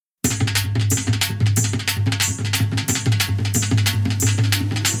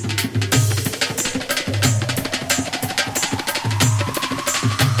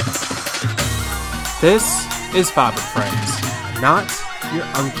This is Fob and Friends, not your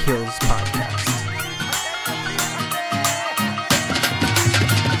Unkills podcast.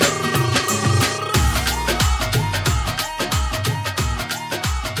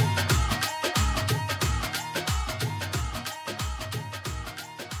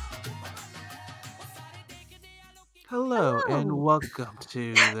 Hello, and welcome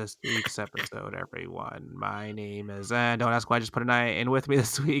to this week's episode, everyone. My name is, don't ask why I just put an I, and with me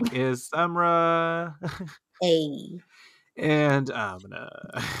this week is Samra. Hey. And Amna.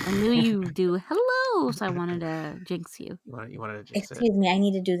 I knew you do hello, so I wanted to jinx you. You wanted to jinx it? Excuse me, I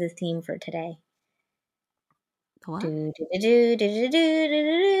need to do the theme for today. The what? Do, do, do, do, do, do,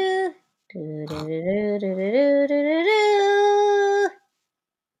 do, do, do, do, do, do, do,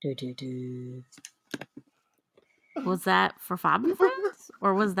 do, do, do. Was that for Fob and Friends?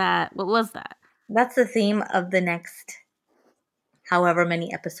 Or was that, what was that? That's the theme of the next however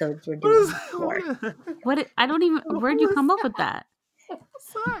many episodes we're doing. What? I don't even, where'd you come up with that?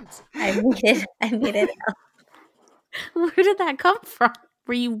 I made it up. Where did that come from?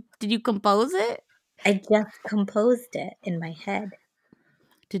 Did you compose it? I just composed it in my head.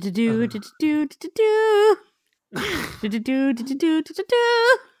 Do-do-do, do-do-do, do-do-do. Do-do-do, do-do-do,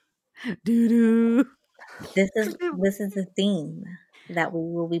 do-do-do. Do-do. This is the theme that we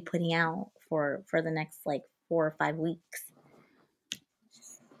will be putting out for the next 4 or 5 weeks.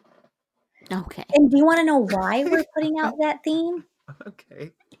 Okay. And do you want to know why we're putting out that theme?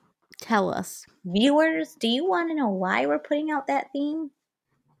 Okay. Tell us. Viewers, do you want to know why we're putting out that theme?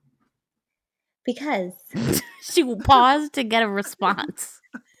 Because She will pause to get a response.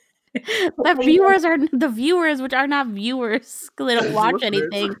 The viewers, which are not viewers, because they don't watch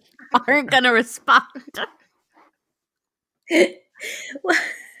anything, aren't gonna respond. I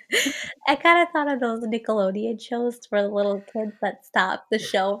kind of thought of those Nickelodeon shows for the little kids that stop the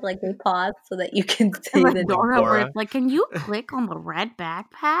show, they pause so that you can see Like the Dora, where it's like, can you click on the red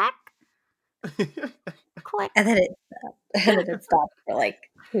backpack? Click. and then it stops for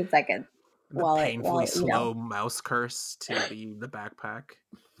 2 seconds. The painfully slow mouse curse to the backpack.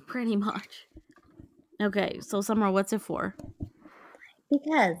 Pretty much. Okay, so Summer, what's it for?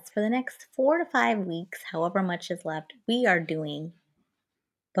 Because for the next 4 to 5 weeks, however much is left, we are doing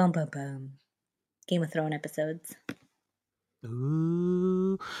Game of Thrones episodes.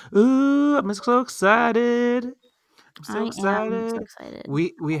 Ooh, I'm so excited. I'm so excited.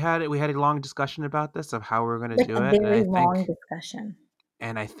 We had a long discussion about this of how we're going to do it. A very long discussion.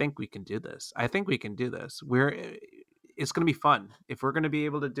 And I think we can do this. It's going to be fun. If we're going to be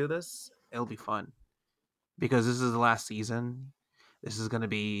able to do this, it'll be fun. Because this is the last season. This is going to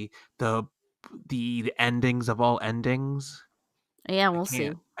be the endings of all endings. Yeah, we'll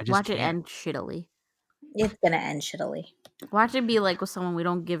see. Watch it end shittily. It's going to end shittily. Watch it be with someone we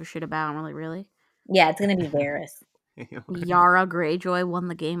don't give a shit about. And we're like, really? Yeah, it's going to be Varys. Yara Greyjoy won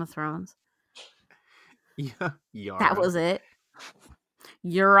the Game of Thrones. Yeah, Yara. That was it.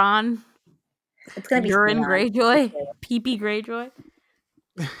 Euron. It's going to be Euron Greyjoy. Pee-pee Greyjoy.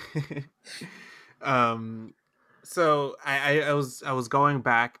 So I was going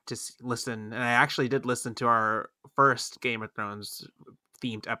back to listen, and I actually did listen to our first Game of Thrones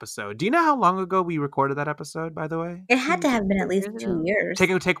themed episode. Do you know how long ago we recorded that episode, by the way? It had to have been at least 2 years.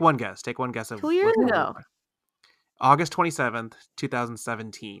 Take one guess. Take one guess of 2 years ago. August 27th,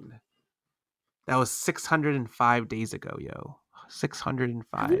 2017. That was 605 days ago, yo.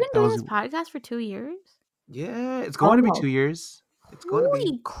 605. Have you been doing this podcast for 2 years? Yeah, it's going to be 2 years. It's going to be.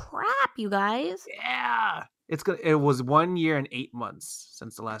 Holy crap, you guys! Yeah, It was 1 year and 8 months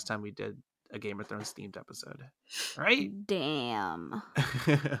since the last time we did a Game of Thrones themed episode, right? Damn.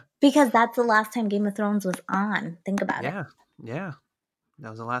 Because that's the last time Game of Thrones was on. Think about it. Yeah. That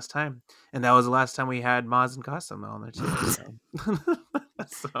was the last time, and that was the last time we had Maz and Qasim on there too.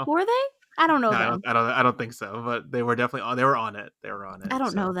 So. Were they? I don't know them. I don't think so, but they were definitely on. They were on it. I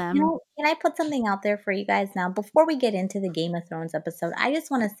don't know them. Can I put something out there for you guys now? Before we get into the Game of Thrones episode, I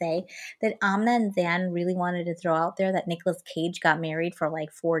just want to say that Amna and Zan really wanted to throw out there that Nicolas Cage got married for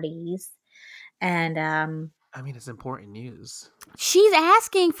 4 days. And I mean, it's important news. She's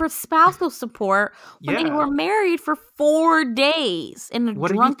asking for spousal support when they were married for 4 days in a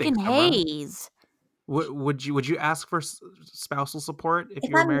drunken haze. Would you ask for spousal support if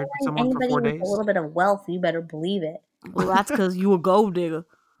you were married to someone for 4 days? With a little bit of wealth, you better believe it. Well, that's because you a gold digger.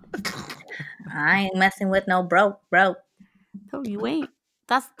 I ain't messing with no broke. No, you ain't.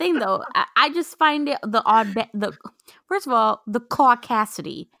 That's the thing, though. I just find it first of all, the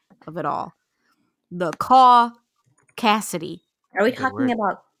caucasity of it all. The caucasity. Are we talking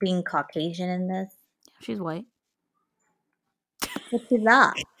about being Caucasian in this? She's white. But she's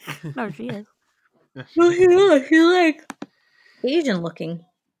not. No, she is. Well, she's like Asian looking.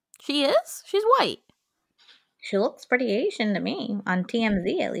 She is? She's white. She looks pretty Asian to me, on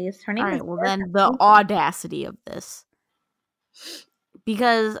TMZ at least. Her name All is right, well Erica then the Casey. audacity of this.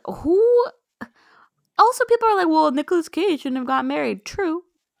 Because who... Also, people are like, well, Nicolas Cage shouldn't have got married. True.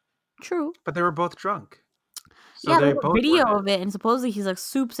 But they were both drunk. So Yeah, they there's a both video were. of it, and supposedly he's like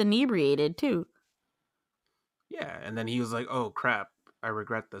soups inebriated too. Yeah, and then he was like, "Oh crap, I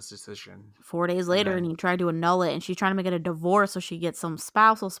regret this decision." 4 days later, and then- he tried to annul it, and she's trying to make it a divorce so she gets some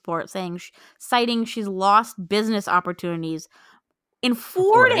spousal support, citing she's lost business opportunities in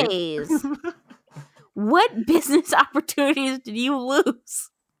 4 days. What business opportunities did you lose?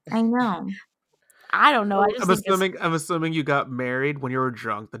 I know. I don't know. I just I'm assuming you got married when you were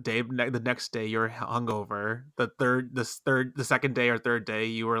drunk. The next day you were hungover. The second day or third day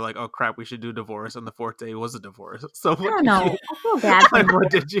you were like, "Oh crap, we should do divorce," and the fourth day was a divorce. So I don't know. I feel bad for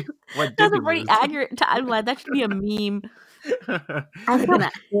What did you? that's a pretty accurate timeline. That should be a meme. I feel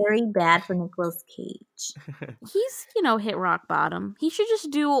very bad for Nicolas Cage. He's, hit rock bottom. He should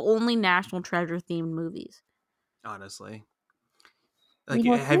just do only National Treasure themed movies. Honestly, He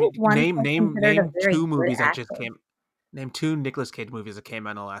was once considered a name very two good movies that just actor. came. Name two Nicolas Cage movies that came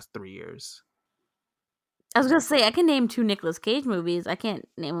out in the last 3 years. I was gonna say I can name 2 Nicolas Cage movies. I can't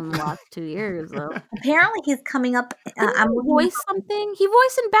name them in the last 2 years though. Apparently, he's coming up. Didn't he voice something? He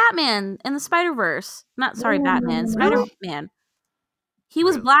voiced in Batman in the Spider-Verse. Batman, Spider-Man. He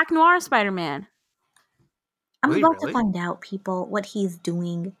was Really? Black Noir Spider-Man. I'm Was he about really? to find out, people, what he's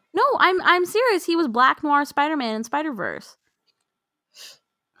doing. No, I'm serious. He was Black Noir Spider-Man in Spider-Verse.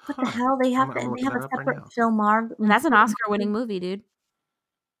 What the hell? They have I'm they looking have that a up right separate now. film arc. And that's an Oscar-winning movie, dude.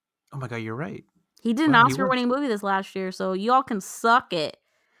 Oh my god, you're right. He did an Wow, he was. Oscar-winning movie this last year, so y'all can suck it.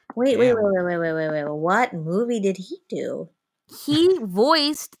 Wait. Damn. What movie did he do? He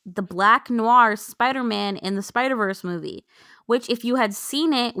voiced the Black Noir Spider-Man in the Spider-Verse movie, which if you had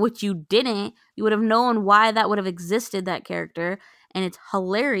seen it, which you didn't, you would have known why that would have existed, that character, and it's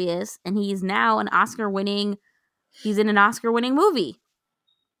hilarious, and he's now he's in an Oscar-winning movie.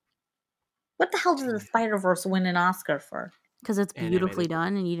 What the hell did the Spider-Verse win an Oscar for? Because it's beautifully Animated.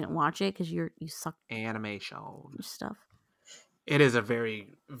 done, and you didn't watch it because you suck Animation. stuff. It is a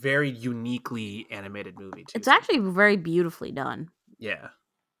very, very uniquely animated movie too. It's actually very beautifully done. Yeah.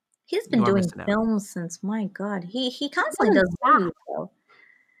 He's been You are doing missing out. films since, my God. He constantly What does is that? movies, though.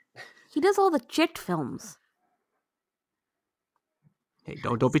 He does all the chit films. Hey,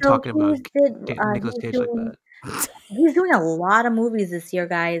 don't be So talking about Nicolas he's Cage like doing- that. He's doing a lot of movies this year,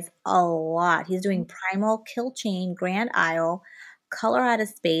 guys. A lot. He's doing Primal, Kill Chain, Grand Isle, Color Out of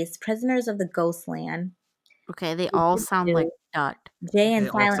Space, Prisoners of the Ghostland, Okay, they all sound like dot. Jay and They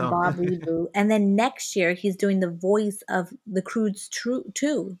all Silent sound- Bob reboot. And then next year, he's doing the voice of the Croods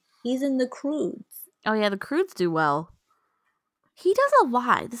 2. He's in the Croods. Oh yeah, the Croods do well. He does a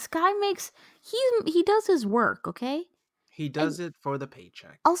lot. This guy he does his work, okay? He does it for the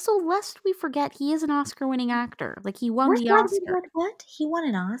paycheck. Also, lest we forget, he is an Oscar-winning actor. Like, he won the Oscar. What? He won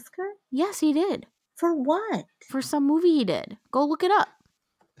an Oscar? Yes, he did. For what? For some movie he did. Go look it up.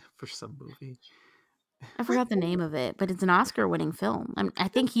 For some movie. I forgot the name of it, but it's an Oscar-winning film. I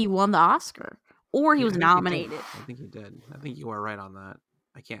think he won the Oscar. Or he Yeah, was I think he did. nominated. I think he did. I think you are right on that.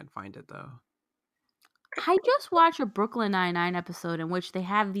 I can't find it though. I just watched a Brooklyn Nine-Nine episode in which they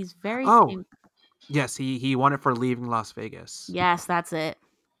have these very Oh. same... Yes, he won it for Leaving Las Vegas. Yes, that's it.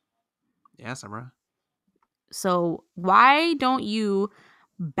 Yeah, Samara. So why don't you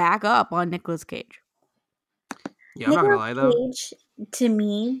back up on Nicolas Cage? Yeah, I'm not gonna lie though. Cage, to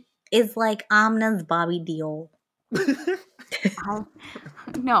me, is like Amna's Bobby Deol.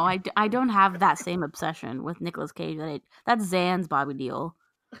 No, I don't have that same obsession with Nicolas Cage. That's Zan's Bobby Deol.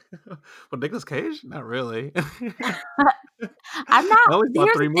 But Nicolas Cage? Not really. I'm not. I only saw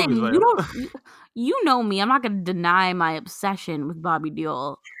Here's 3 the thing. movies by You him. don't. You know me. I'm not going to deny my obsession with Bobby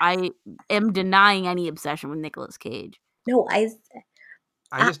Deol. I am denying any obsession with Nicolas Cage. No, I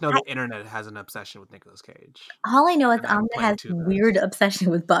just know the internet has an obsession with Nicolas Cage. all I know is And I'm Amna playing has 2 weird obsession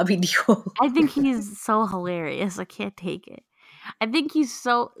with Bobby Deol. I think he's so hilarious. I can't take it. I think he's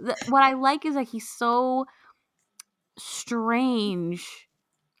so. What I like is that he's so strange.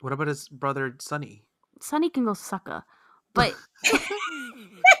 What about his brother Sonny? Sonny can go sucka, but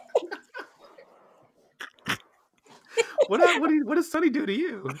what does Sonny do to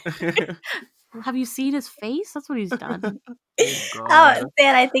you? have you seen his face? That's what he's done. Oh,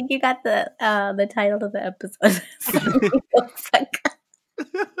 Stan, I think you got the title of the episode.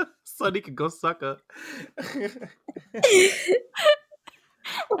 Sonny can go sucker.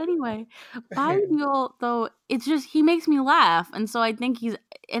 Anyway, Bobby Deol, though, it's just he makes me laugh, and so I think he's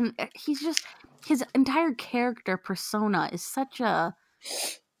just his entire character persona is such a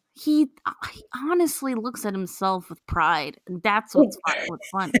he honestly looks at himself with pride, and that's what's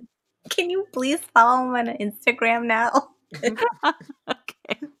funny. Can you please follow him on Instagram now?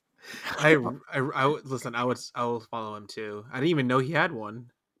 Okay. Listen. I will follow him too. I didn't even know he had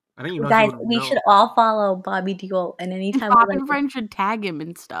one. I didn't even know Guys, he would we know. should all follow Bobby Deol, and anytime Pop we and friend should tag him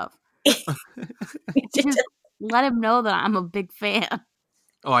and stuff. we should Just let him know that I'm a big fan.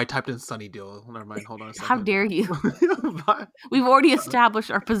 Oh, I typed in Sunny Deal. Never mind. Hold on a second. How dare you? We've already established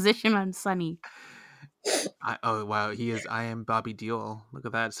our position on Sunny. Oh wow, he is. I am Bobby Deol. Look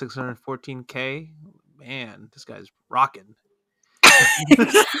at that, 614K. Man, this guy's rocking.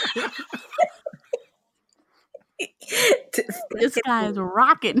 This guy is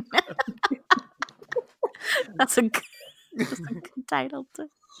rocking. That's a good title too.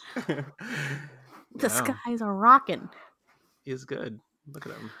 This guy's a rockin'. He's good. Look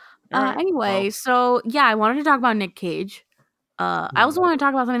at him. Anyway, so yeah, I wanted to talk about Nick Cage. I also want to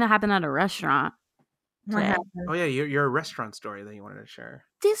talk about something that happened at a restaurant. What happened? Oh yeah, your restaurant story that you wanted to share.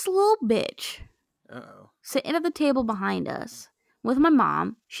 This little bitch sitting at the table behind us with my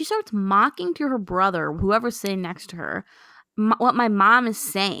mom. She starts mocking to her brother, whoever's sitting next to her, what my mom is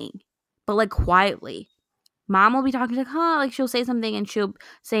saying, but like quietly. Mom will be talking like, like she'll say something and she'll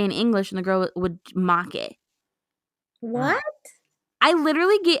say in English, and the girl would mock it. What? I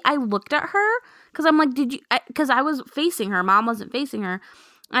literally I looked at her because I'm like, did you? Because I was facing her. Mom wasn't facing her.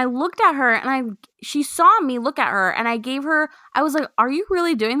 I looked at her and she saw me look at her, and I gave her. I was like, "Are you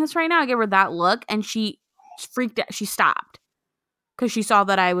really doing this right now?" I gave her that look, and she freaked out. She stopped because she saw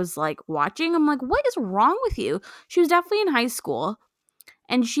that I was like watching. I'm like, "What is wrong with you?" She was definitely in high school,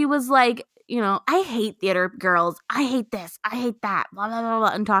 and she was like, I hate theater girls. I hate this. I hate that. Blah, blah, blah,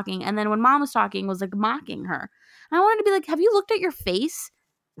 blah, and talking. And then when mom was talking, was like mocking her. And I wanted to be like, have you looked at your face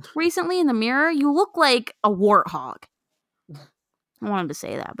recently in the mirror? You look like a warthog. I wanted to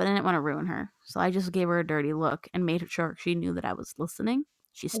say that, but I didn't want to ruin her. So I just gave her a dirty look and made sure she knew that I was listening.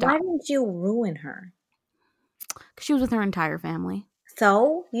 She stopped. Why didn't you ruin her? Because she was with her entire family.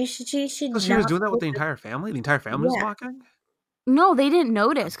 So you should. She should. So she was doing that with the entire family. The entire family was mocking. No, they didn't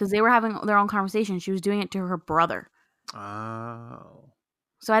notice because they were having their own conversation. She was doing it to her brother. Oh.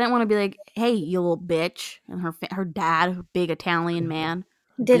 So I didn't want to be like, "Hey, you little bitch," and her dad, big Italian man.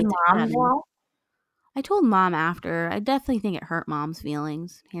 Did mom know? I told mom after. I definitely think it hurt mom's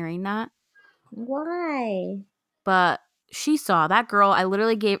feelings hearing that. Why? But she saw that girl. I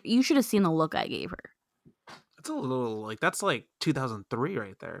literally gave. You should have seen the look I gave her. That's a little that's like 2003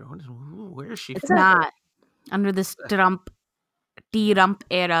 right there. Where is she? It's not under this Trump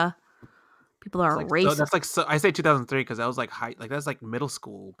era. People are racist. That's like I say 2003 because that was like high, like that's like middle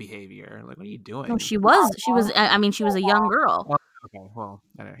school behavior. Like, what are you doing? No, she was. I mean, she was a young girl. Okay, well,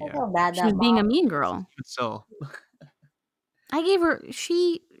 yeah. She was being a mean girl. So, I gave her.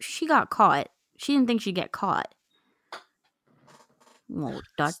 She got caught. She didn't think she'd get caught. Well,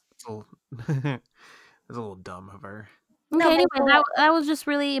 that's a little dumb of her. Okay, anyway, that was just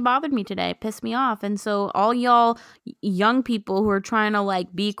really bothered me today. It pissed me off. And so all y'all young people who are trying to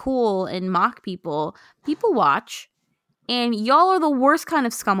like be cool and mock people watch, and y'all are the worst kind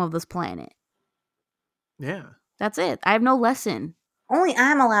of scum of this planet. Yeah. That's it. I have no lesson. Only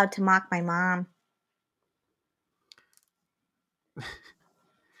I'm allowed to mock my mom.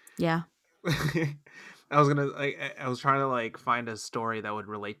 Yeah. I was trying to like find a story that would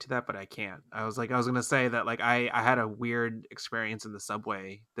relate to that, but I can't. I was gonna say that like I had a weird experience in the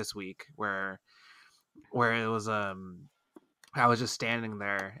subway this week where it was I was just standing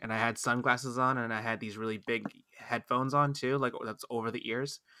there and I had sunglasses on and I had these really big headphones on too, like that's over the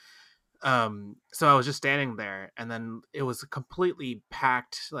ears. So I was just standing there and then it was a completely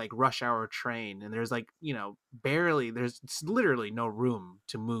packed like rush hour train and there's like, there's literally no room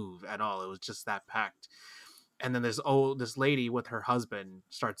to move at all. It was just that packed. And then this lady with her husband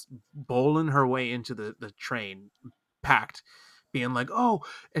starts bowling her way into the train packed, being like, "Oh,"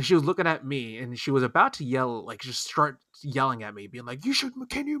 and she was looking at me and she was about to yell, like just start yelling at me, being like,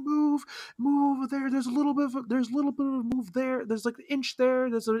 can you move over there? There's a little bit of move there. There's like an inch there.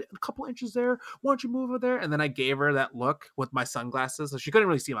 There's a couple inches there. Why don't you move over there? And then I gave her that look with my sunglasses. So she couldn't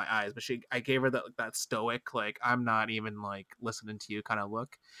really see my eyes, but I gave her that stoic, like, I'm not even like listening to you kind of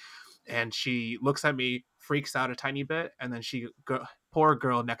look. And she looks at me, freaks out a tiny bit, and then poor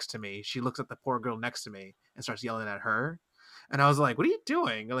girl next to me, she looks at the poor girl next to me and starts yelling at her. And I was like, "What are you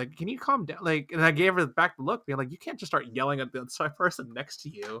doing? Like, can you calm down?" Like, and I gave her the back look, being like, "You can't just start yelling at the person next to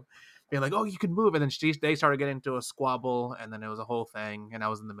you, being like, oh, you can move." And then they started getting into a squabble, and then it was a whole thing, and I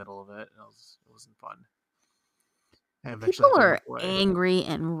was in the middle of it, and it wasn't fun. People are angry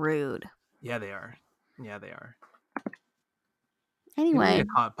and rude. Yeah, they are. Yeah, they are. Anyway,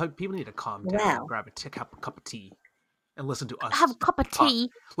 People need to calm down and Well, grab a cup of tea and listen to us have a cup of talk.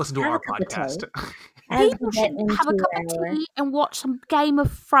 tea. Listen to have a our cup of podcast. tea as we People get should have a into cup of our. tea and watch some Game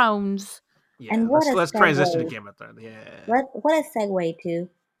of Thrones. Yeah, And what a let's transition to segue! Game of Thrones. Yeah. What a segue to.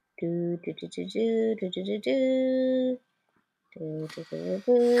 Do do do do do do do do do. Do, do, do,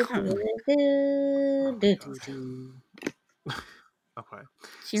 do, do, do, do, do, do. Okay.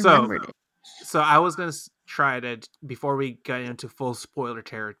 She So remembered it. I was gonna try to, before we get into full spoiler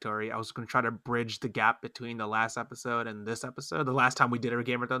territory, I was gonna try to bridge the gap between the last episode and this episode. The last time we did a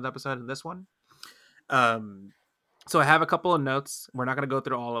Game of Thrones episode and this one. So I have a couple of notes. We're not gonna go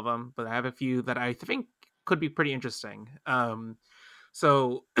through all of them, but I have a few that I think could be pretty interesting.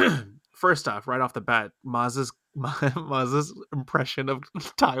 So first off, right off the bat, Maz's impression of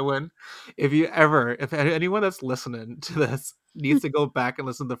Tywin. If anyone that's listening to this needs to go back and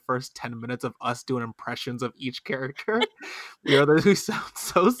listen to the first 10 minutes of us doing impressions of each character, we sound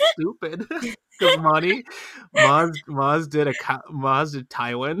so stupid. Because Maz did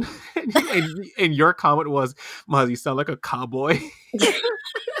Tywin, and your comment was, Maz, you sound like a cowboy.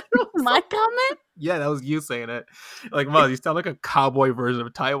 My comment? Yeah, that was you saying it. Like, Maz, you sound like a cowboy version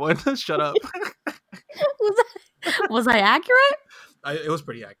of Tywin. Shut up. Was I accurate? It was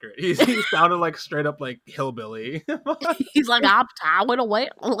pretty accurate. He sounded like straight up like hillbilly. He's like, I'm Tywin away.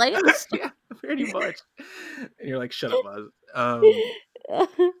 Yeah, pretty much. And you're like, shut up, Maz.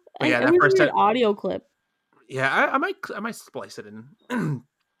 Yeah, that was first an time, audio clip. yeah, I might splice it in.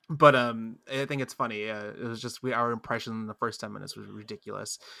 But I think it's funny. It was just our impression in the first 10 minutes was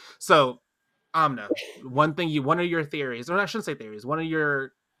ridiculous. So, Amna, one of your theories, or I shouldn't say theories, one of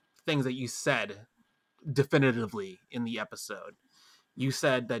your things that you said definitively in the episode, you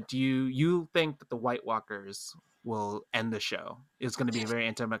said that you think that the White Walkers will end the show. It's going to be very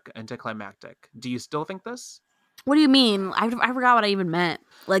anticlimactic. Do you still think this? What do you mean? I forgot what I even meant.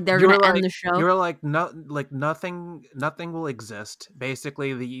 Like they're You were gonna end like the show. you were like nothing will exist.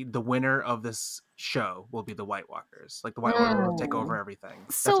 Basically, the winner of this show will be the White Walkers. Like the White Walkers will take over everything.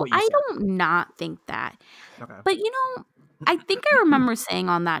 That's So what you I said. don't not think that. Okay. But I think I remember saying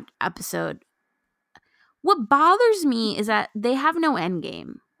on that episode, what bothers me is that they have no end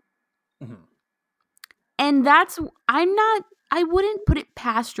game. Mhm. And I wouldn't put it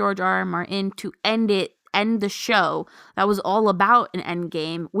past George R. R. Martin to end the show that was all about an end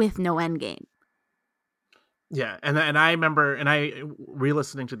game with no end game. Yeah, and I remember, and I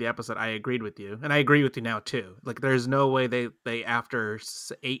re-listening to the episode, I agreed with you, and I agree with you now too. Like, there's no way they after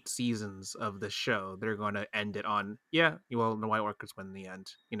 8 seasons of the show, they're going to end it on the White Walkers win in the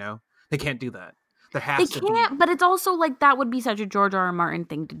end. They can't do that. There has to be. But it's also like that would be such a George R. R. Martin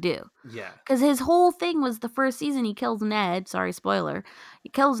thing to do. Yeah, because his whole thing was the first season he kills Ned. Sorry, spoiler. He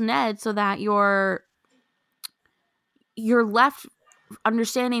kills Ned so that you're left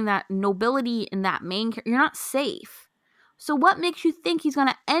understanding that nobility in that main you're not safe. So what makes you think he's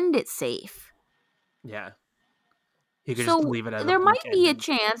gonna end it safe? yeah. He could So just leave it as there might be a ending.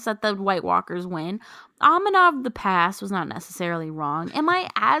 chance that the White Walkers win. Amina of the past was not necessarily wrong. Am I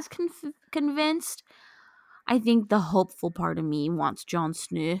as convinced? I think the hopeful part of me wants Jon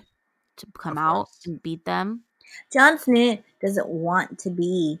Snow to come Of out course. and beat them. Jon Snow doesn't want to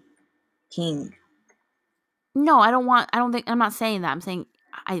be king. No, I'm not saying that. I'm saying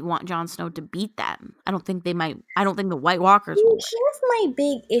I want Jon Snow to beat them. I don't think the White Walkers will win. Here's my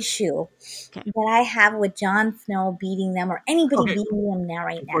big issue Okay. that I have with Jon Snow beating them or anybody beating them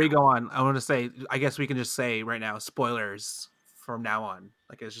Before you go on, I want to say, I guess we can just say right now, spoilers from now on.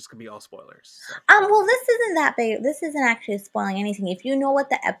 Like, it's just gonna be all spoilers. So. Well, this isn't that big. This isn't actually spoiling anything. If you know what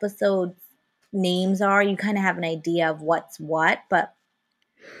the episode names are, you kind of have an idea of what's what.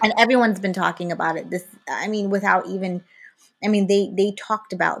 And everyone's been talking about it. Without even, they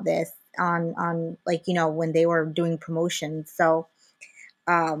talked about this on like when they were doing promotions. So,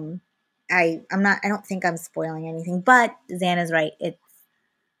 I don't think I'm spoiling anything. But Xana's right. It's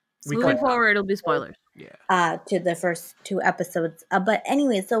Moving forward, it'll be spoilers. Yeah. To the first 2 episodes. But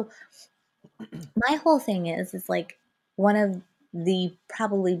anyway, so my whole thing is like one of the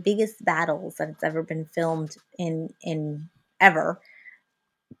probably biggest battles that it's ever been filmed in ever.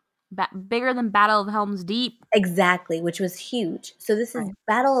 Bigger than Battle of Helm's Deep. Exactly, which was huge. So this is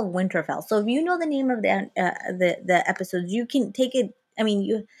Battle of Winterfell. So if you know the name of the episodes, you can take it. I mean,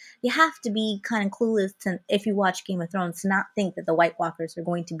 you have to be kind of clueless if you watch Game of Thrones to not think that the White Walkers are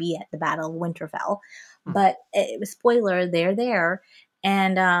going to be at the Battle of Winterfell. Mm-hmm. But it was spoiler, they're there,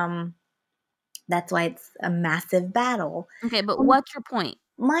 and that's why it's a massive battle. Okay, but what's your point?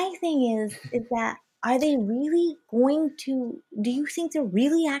 My thing is that are they really going to? Do you think they're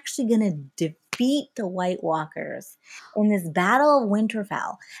really actually going to defeat the White Walkers in this Battle of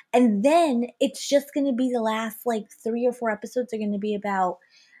Winterfell? And then it's just going to be the last like 3 or 4 episodes are going to be about.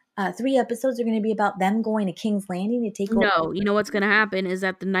 3 episodes are going to be about them going to King's Landing to take over. No, you know what's gonna happen is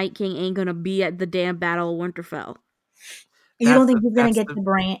that the Night King ain't gonna be at the damn Battle of Winterfell. You don't think he's going to get to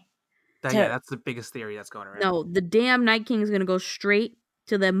Bran? Yeah, that's the biggest theory that's going around. No, the damn Night King is gonna go straight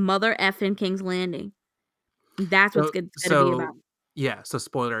to the mother effing King's Landing. That's what's gonna be about. Yeah, so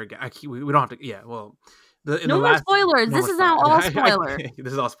spoiler again. We don't have to. Yeah, well, no more spoilers. This is now all spoiler.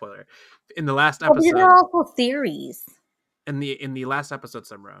 This is all spoiler. In the last But episode, these are also theories. In the last episode,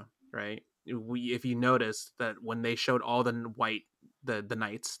 Samra, right? If you notice that when they showed all the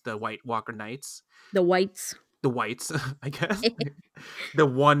knights, the White Walker knights, the whites, I guess, the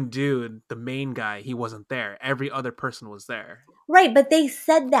one dude, the main guy, he wasn't there. Every other person was there. Right, but they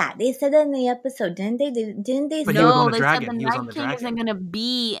said that. They said that in the episode, didn't they? Didn't they? But no, they said the Night King isn't going to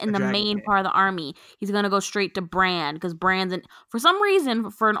be in the main part of the army. He's going to go straight to Bran because Bran's for some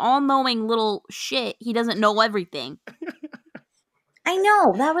reason, for an all-knowing little shit, he doesn't know everything. I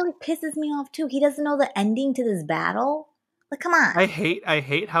know, that really pisses me off too. He doesn't know the ending to this battle. Like, come on. I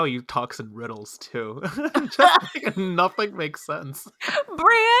hate how he talks in riddles too. Just nothing makes sense.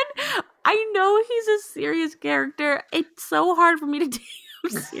 Bran, I know he's a serious character. It's so hard for me to take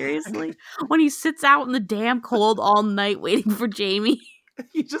him seriously when he sits out in the damn cold all night waiting for Jaime.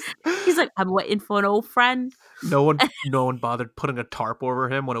 He's like, I'm waiting for an old friend. No one bothered putting a tarp over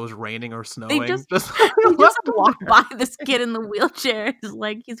him when it was raining or snowing. They just walk by this kid in the wheelchair. It's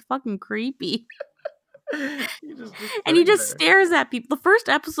like, he's fucking creepy. And he just stares at people. The first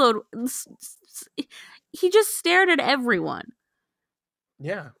episode, he just stared at everyone.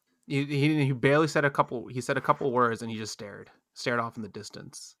 Yeah, he barely said a couple. He said a couple words, and he just stared off in the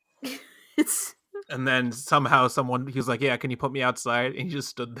distance. And then somehow he was like, "Yeah, can you put me outside?" And he just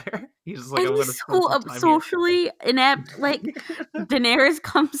stood there. He's just like, "I'm gonna spend some time socially inept." Like Daenerys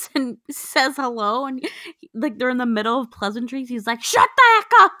comes and says hello, and like they're in the middle of pleasantries. He's like, "Shut the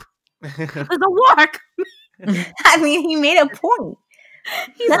heck up! There's a war." I mean, he made a point.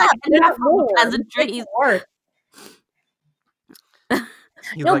 He's like, "Enough of pleasantries."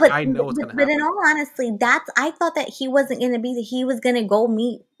 He's no, like, but, I know what's gonna happen. But in all honesty, I thought that he wasn't gonna be. He was gonna go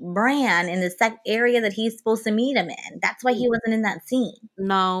meet Bran in the area that he's supposed to meet him in. That's why he wasn't in that scene.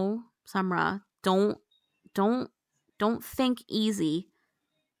 No, Samra, don't think easy.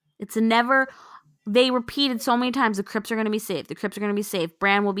 It's never. They repeated so many times the crypts are gonna be safe. The crypts are gonna be safe.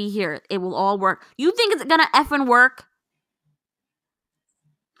 Bran will be here. It will all work. You think it's gonna effing work?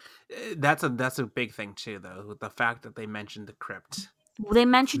 That's a big thing too, though. With the fact that they mentioned the crypt. They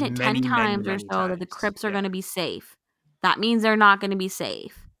mentioned it 10 times or so that the crypts are going to be safe. That means they're not going to be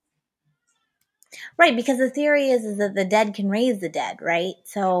safe. Right, because the theory is that the dead can raise the dead, right?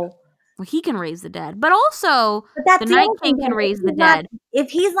 So well, he can raise the dead. But also, the Night King can raise the dead. If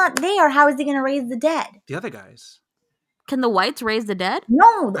he's not there, how is he going to raise the dead? The other guys. Can the whites raise the dead?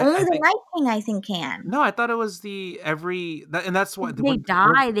 No, only the Night King, I think, can. No, I thought it was and that's why... If they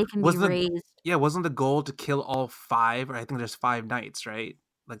die, they can be raised. Yeah, wasn't the goal to kill all 5? Or I think there's 5 knights, right?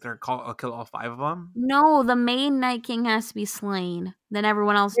 Like they're kill all 5 of them? No, the main Night King has to be slain. Then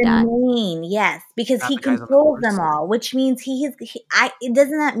everyone else dies. Yes, because he controls them all, which means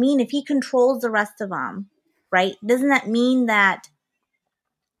doesn't that mean if he controls the rest of them, right? Doesn't that mean that...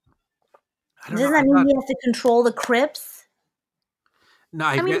 Doesn't that mean he has to control the crypts? No,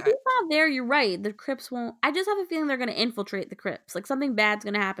 I mean, if he's not there, you're right. The crypts won't... I just have a feeling they're going to infiltrate the crypts. Like, something bad's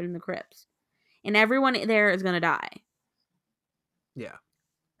going to happen in the crypts. And everyone there is going to die. Yeah.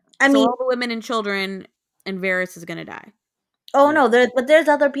 I mean... all the women and children, and Varys is going to die. Oh, no, there's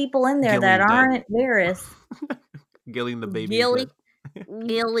other people in there that aren't Varys. Gilly and the baby.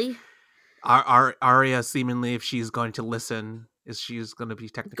 Gilly. Arya, seemingly, if she's going to listen, she's going to be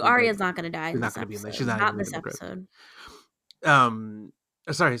technically... Arya's not going to die. She's not going to be in there. She's not in this episode.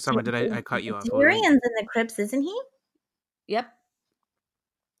 Sorry, did I cut you off? Tyrion's in the crypts, isn't he? Yep.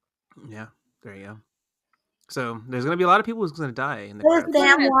 Yeah, there you go. So there's going to be a lot of people who's going to die in the crypts.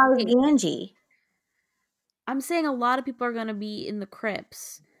 Samwise Gamgee. I'm saying a lot of people are going to be in the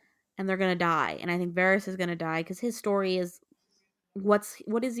crypts, and they're going to die. And I think Varys is going to die because his story is what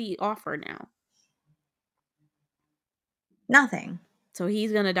does he offer now? Nothing. So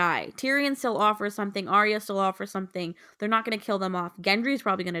he's going to die. Tyrion still offers something. Arya still offers something. They're not going to kill them off. Gendry's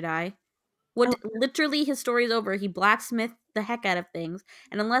probably going to die. Literally, his story's over. He blacksmithed the heck out of things.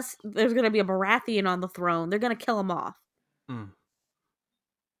 And unless there's going to be a Baratheon on the throne, they're going to kill him off. Well,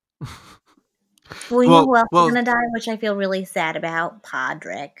 you know who else is going to die, which I feel really sad about?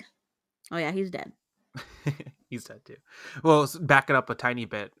 Podrick. Oh, yeah, he's dead. He's dead too. Well, back it up a tiny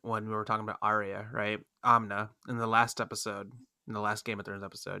bit when we were talking about Arya, right? Amna, in the last episode, in the last Game of Thrones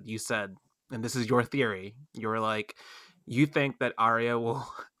episode, you said, and this is your theory, you were like, you think that Arya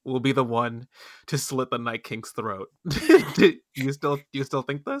will be the one to slit the Night King's throat. Do you still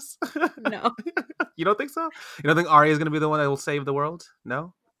think this? No. You don't think so? You don't think Arya is going to be the one that will save the world?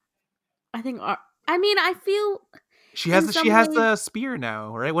 No? I think I mean, I feel She in has some the ways spear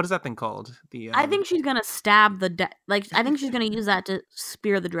now, right? What is that thing called? I think she's going to stab like I think she's going to use that to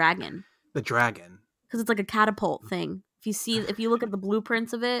spear the dragon the dragon. cuz it's like a catapult thing. If you look at the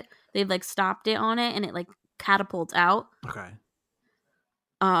blueprints of it, they've like stopped it on it and it like catapults out. Okay.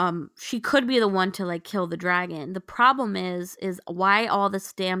 She could be the one to like kill the dragon. The problem is why all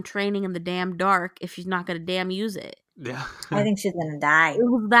this damn training in the damn dark if she's not gonna damn use it? Yeah. I think she's gonna die.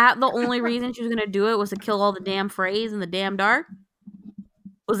 Was that the only reason she was gonna do it was to kill all the damn Freys in the damn dark?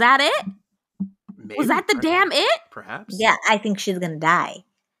 Was that it? Maybe, was that the damn it? Perhaps. Yeah, I think she's gonna die.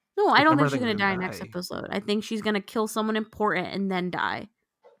 No, I don't think she's gonna die next episode. I think she's gonna kill someone important and then die.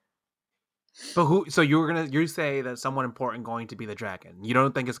 But who? So you say that someone important going to be the dragon. You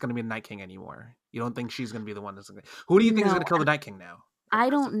don't think it's going to be the Night King anymore. You don't think she's going to be the one that's going to. Who do you think is going to kill the Night King now? I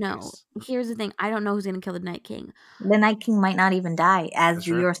don't know. Here's the thing. I don't know who's going to kill the Night King. The Night King might not even die, as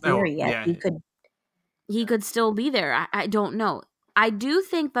your theory. Yet. Yeah. He could still be there. I don't know. I do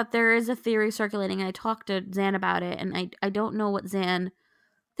think that there is a theory circulating. I talked to Zan about it, and I don't know what Zan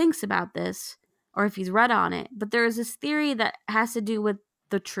thinks about this or if he's read on it. But there is this theory that has to do with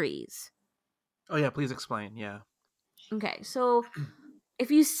the trees. Oh, yeah, please explain, yeah. Okay, so if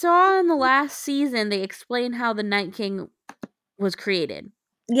you saw in the last season, they explained how the Night King was created.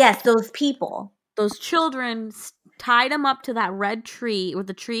 Yes, those people. Those children tied him up to that red tree, with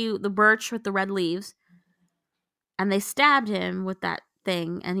the birch with the red leaves, and they stabbed him with that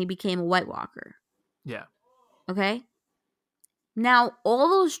thing, and he became a White Walker. Yeah. Okay? Now, all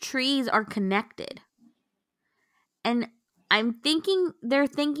those trees are connected. And they're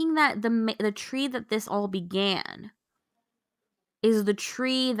thinking that the tree that this all began is the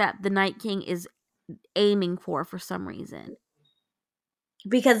tree that the Night King is aiming for some reason.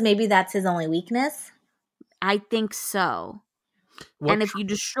 Because maybe that's his only weakness? I think so. And if you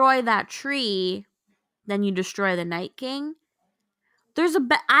destroy that tree, then you destroy the Night King.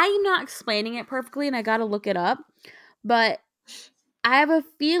 I'm not explaining it perfectly, and I gotta look it up, but I have a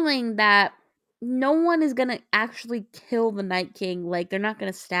feeling that no one is gonna actually kill the Night King. Like, they're not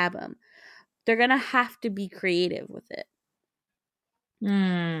gonna stab him. They're gonna have to be creative with it.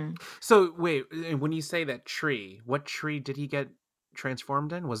 So wait, when you say that tree, what tree did he get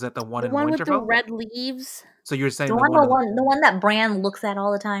transformed in? Was that the one in Winterfell? With the red leaves. So you're saying the one that Bran looks at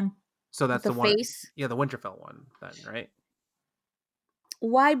all the time. So that's the one. Face? Yeah, the Winterfell one, then, right?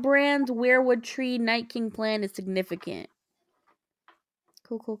 Why Bran's weirwood tree Night King plan is significant.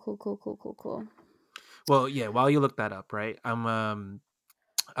 Cool. Well, yeah. While you look that up, right? I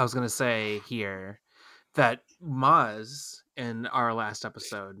was gonna say here that Maz in our last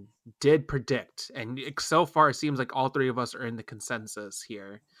episode did predict, and so far it seems like all three of us are in the consensus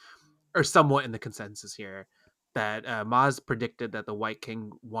here, or somewhat in the consensus here, that Maz predicted that the White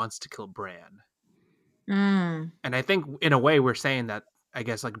King wants to kill Bran. And I think in a way we're saying that, I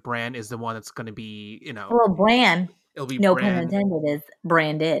guess, like, Bran is the one that's going to be, Well, Bran. It'll be no Bran. pun intended, is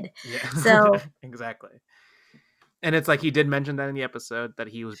branded. Yeah. So exactly. And it's like he did mention that in the episode that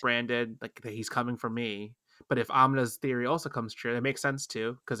he was branded, like that he's coming for me. But if Amna's theory also comes true, it makes sense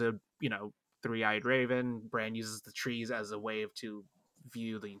too, because three-eyed raven, Bran uses the trees as a way to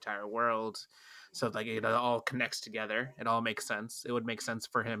view the entire world. So like it all connects together. It all makes sense. It would make sense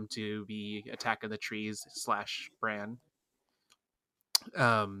for him to be attacking the trees / Bran.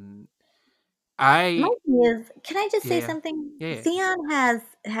 My thing is, can I just say something? Yeah. Theon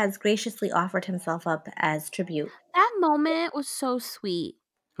has graciously offered himself up as tribute. That moment was so sweet.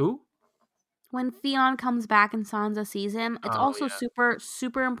 Who? When Theon comes back and Sansa sees him, it's also super,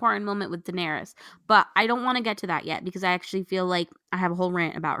 super important moment with Daenerys. But I don't want to get to that yet because I actually feel like I have a whole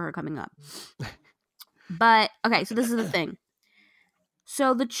rant about her coming up. But, okay, so this is the thing.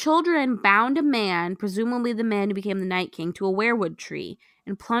 So the children bound a man, presumably the man who became the Night King, to a weirwood tree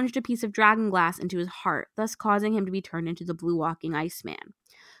and plunged a piece of dragon glass into his heart, thus causing him to be turned into the Blue Walking Iceman.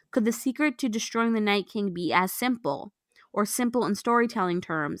 Could the secret to destroying the Night King be as simple, or simple in storytelling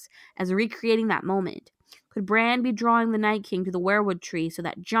terms, as recreating that moment? Could Bran be drawing the Night King to the weirwood tree so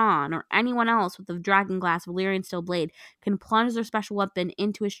that Jon, or anyone else with the dragon glass of Valyrian steel blade, can plunge their special weapon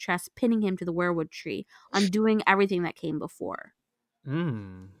into his chest, pinning him to the weirwood tree, undoing everything that came before?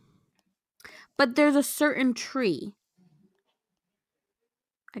 But there's a certain tree.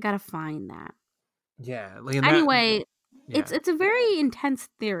 I gotta find that. Yeah, like in that. Anyway, Yeah, it's a very intense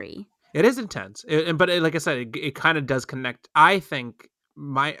theory. it is intense, but like I said, it kind of does connect. I think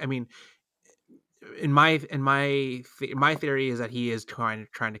I mean, my theory is that he is trying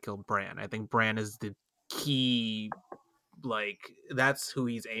to kill Bran. I think Bran is the key. Like that's who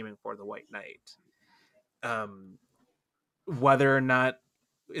he's aiming for, the White Knight. Um, whether or not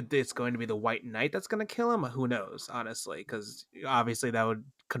it's going to be the White Knight that's going to kill him, who knows? Honestly, because obviously that would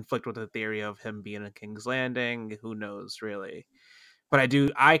conflict with the theory of him being in King's Landing. Who knows, really? But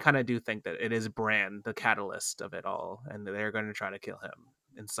I kind of do think that it is Bran, the catalyst of it all, and they're going to try to kill him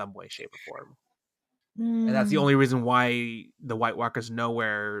in some way, shape, or form. And that's the Mm. only reason why the White Walkers know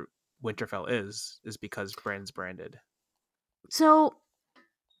where Winterfell is because Bran's branded. So,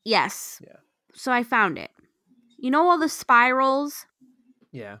 yes. Yeah. So I found it. You know all the spirals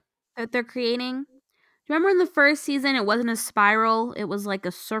Yeah. that they're creating? Remember in the first season, it wasn't a spiral, it was like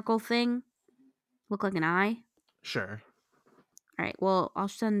a circle thing? Looked like an eye? Sure. All right, well, I'll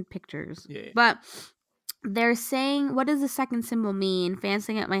send pictures. Yeah. But they're saying, what does the second symbol mean? Fans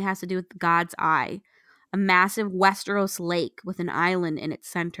think it might have to do with God's eye, a massive Westeros lake with an island in its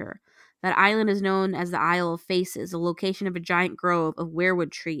center. That island is known as the Isle of Faces, a location of a giant grove of weirwood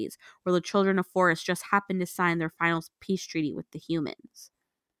trees where the Children of Forest just happened to sign their final peace treaty with the humans.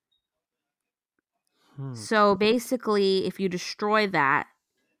 So basically, if you destroy that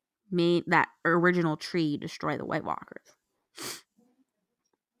original tree, destroy the White Walkers.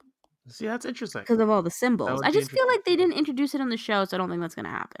 See, that's interesting. Because of all the symbols. would I be just feel like they didn't introduce it on the show, so I don't think that's going to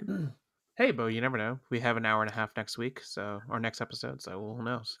happen. Hey, Bo, you never know. We have an hour and a half next week, or next episode, so who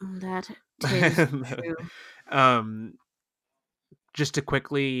knows? That is true. Just to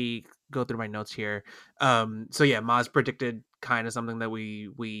quickly go through my notes here. So yeah, Maz predicted kind of something that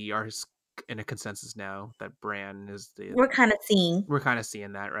we are in a consensus now that Bran is the. We're kind of seeing. We're kind of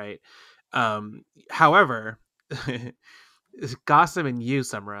seeing that, right? However, Gossip and you,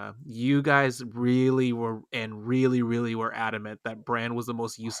 Sumra, you guys really were adamant that Bran was the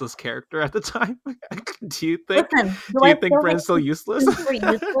most useless character at the time. Do you think? Listen, do you think Bran's still useless? Super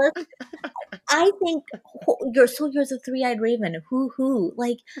useless. I think you're the three-eyed raven. Who?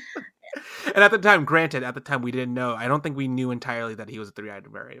 Like. And at the time, granted, we didn't know. I don't think we knew entirely that he was a three-eyed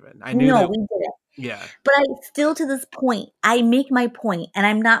raven. I knew No, we didn't. Yeah. But I still, to this point, I make my point, and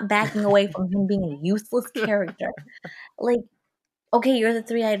I'm not backing away from him being a useless character. Like, okay, you're the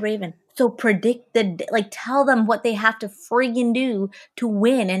three-eyed raven, so predict tell them what they have to friggin' do to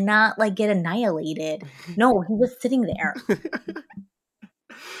win and not like get annihilated. No, he was sitting there.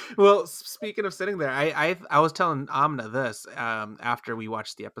 Well, speaking of sitting there, I was telling Amna this after we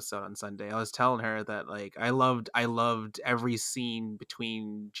watched the episode on Sunday. I was telling her that like I loved every scene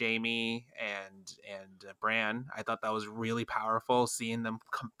between Jaime and Bran. I thought that was really powerful, seeing them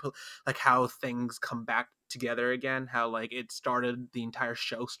like how things come back together again. How like the entire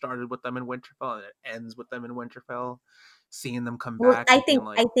show started with them in Winterfell and it ends with them in Winterfell. Seeing them come back. I think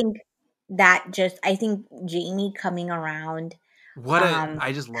Jaime coming around.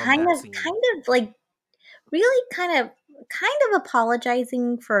 I just love that scene. Kind of like really kind of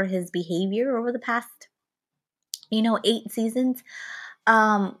apologizing for his behavior over the past 8 seasons.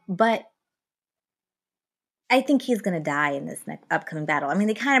 But I think he's going to die in this next upcoming battle. I mean,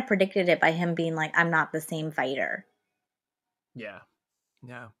 they kind of predicted it by him being like, I'm not the same fighter. Yeah.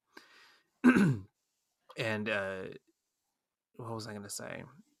 And what was I going to say?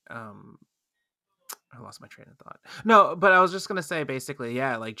 I lost my train of thought. No, but I was just gonna say basically,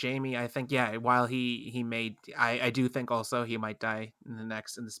 yeah, like Jaime, I think, yeah, while I do think also he might die in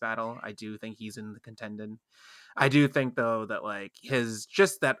this battle. I do think he's in the contending. I do think though that like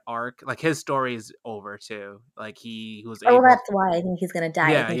just that arc, like his story is over too. Like he was able. That's why I think he's gonna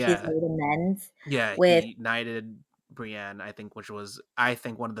die. Yeah, I think he's made amends. Yeah, with he knighted Brienne, I think, which was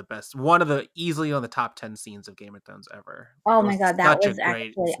one of the best, one of the easily on the top 10 scenes of Game of Thrones ever. Oh my god, that was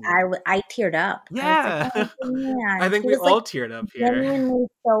actually I teared up. Yeah, I was like, oh, man. I think we all teared up here. Genuinely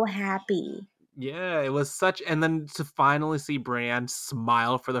so happy. Yeah, it was and then to finally see Brienne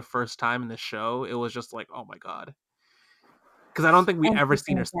smile for the first time in the show, it was just like, oh my god. Because I don't think we've ever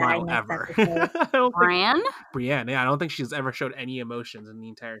seen her smile ever. Brienne? Brienne, yeah, I don't think she's ever showed any emotions in the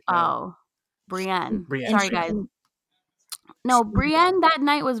entire show. Oh, Brienne. Sorry, guys. No, Brienne that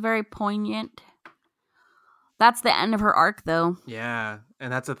night was very poignant. That's the end of her arc, though. Yeah,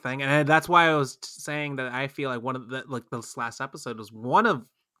 and that's a thing, and that's why I was saying that I feel like one of this last episode was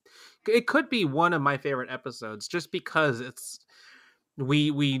it could be one of my favorite episodes, just because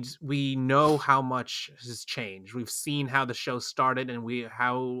we know how much has changed. We've seen how the show started, and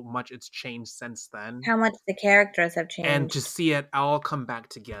how much it's changed since then. How much the characters have And to changed. see it all come back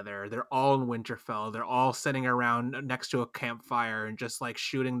together, they're all in Winterfell. They're all sitting around next to a campfire and just like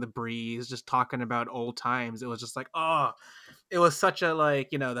shooting the breeze, just talking about old times. It was just like, oh, it was such a like,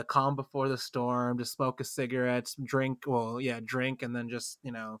 the calm before the storm. Just smoke a cigarette, drink, drink, and then just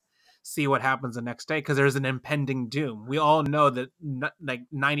see what happens the next day because there's an impending doom. We all know that like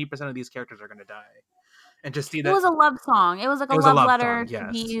 90% of these characters are going to die, and just see It that was a love song. It was like it a was a love love letter song.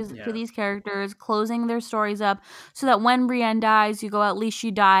 Yes, to yeah, these characters, closing their stories up, so that when Brienne dies, you go, at least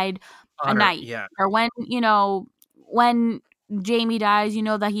she died a honor, knight. yeah, Or when Jamie dies, you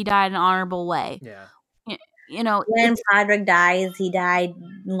know that he died in an honorable way. yeah. When It's Podrick dies, he died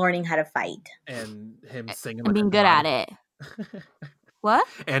learning how to fight. And him singing and like a being good at god. it. What?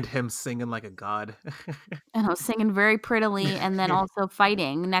 And him singing like a god. And I was singing very prettily, and then also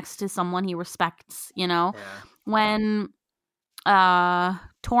fighting next to someone he respects. Yeah. When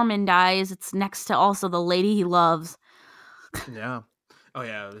Tormund dies, it's next to also the lady he loves. Yeah. Oh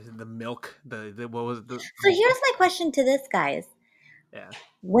yeah, the milk. The what was the? So here's my question to this, guys. Yeah.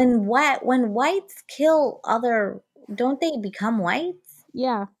 When whites kill other, don't they become whites?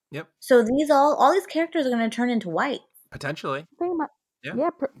 Yeah, Yep. So all these characters are going to turn into white Potentially. pretty much. Yeah. Yeah,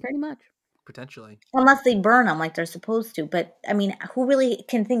 pretty much. Potentially. unless they burn them like they're supposed to. But I mean, who really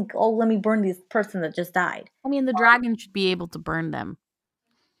can think, oh, let me burn this person that just died? I mean, the dragon should be able to burn them.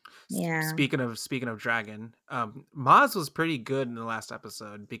 Yeah. Speaking of dragon, Maz was pretty good in the last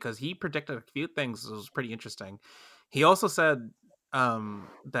episode because he predicted a few things that was pretty interesting. He also said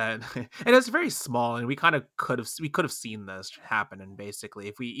that and it's very small, and we could have seen this happen, and basically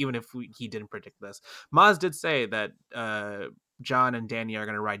if he didn't predict this, Maz did say that Jon and Dany are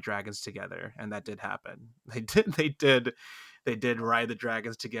going to ride dragons together, and that did happen. They did ride the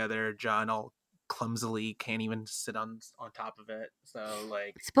dragons together. Jon all clumsily can't even sit on top of it, so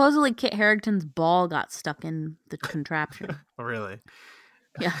like Supposedly, Kit Harington's ball got stuck in the contraption. really.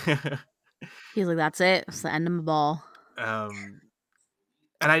 Yeah. He's like, that's it. It's the end of my ball.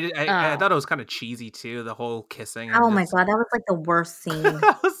 And I thought it was kind of cheesy too, the whole kissing. Oh my god, that was like the worst scene.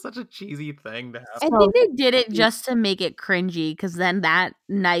 That was such a cheesy thing to I happen. think they did it just to make it cringy, because then that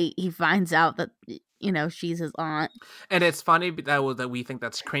night he finds out that she's his aunt. And it's funny that we think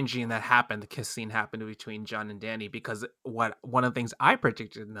that's cringy, and that happened. The kiss scene happened between Jon and Dany, because one of the things I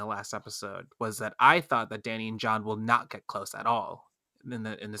predicted in the last episode was that I thought that Dany and Jon will not get close at all in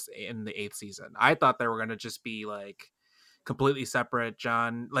the 8th season. I thought they were gonna just be like completely separate.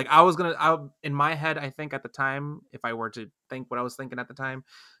 Jon, like in my head, I think at the time, if I were to think what I was thinking at the time,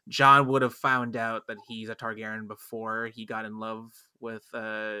 Jon would have found out that he's a Targaryen before he got in love with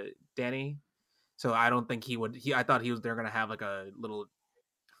Dany. So I don't think he would. I thought they're gonna have like a little,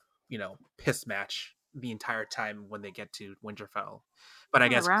 piss match the entire time when they get to Winterfell. But I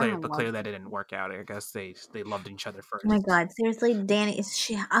guess clear that it didn't work out. I guess they loved each other first. Oh my god, seriously, Dany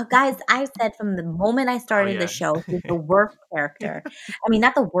is guys, I said from the moment I started the show, she's the worst character. I mean,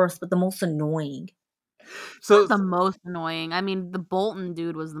 not the worst, but the most annoying. So the most annoying. I mean, the Bolton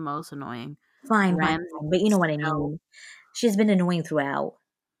dude was the most annoying. Fine, but you know what I mean. She's been annoying throughout.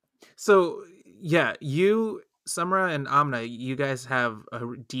 So yeah, you, Samra and Amna, you guys have a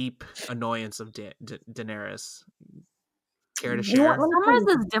deep annoyance of Daenerys. Care to share?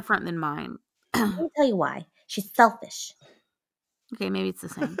 Samra's is different than mine. Let me tell you why. She's selfish. Okay, maybe it's the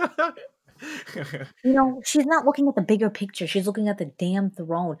same. She's not looking at the bigger picture. She's looking at the damn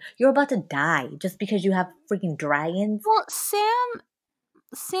throne. You're about to die just because you have freaking dragons. Well, Sam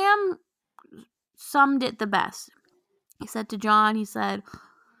summed it the best. He said to Jon, he said,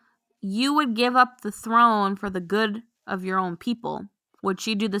 you would give up the throne for the good of your own people. Would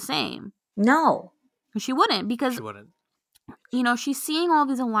she do the same? No. She wouldn't, because she wouldn't. She's seeing all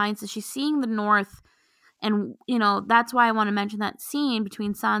these alliances. She's seeing the North. And, that's why I want to mention that scene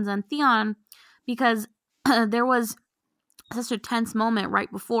between Sansa and Theon, because there was such a tense moment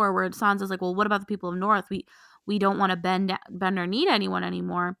right before where Sansa's like, well, what about the people of North? We don't want to bend or need anyone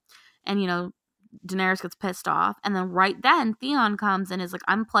anymore. And, Daenerys gets pissed off. And then right then, Theon comes and is like,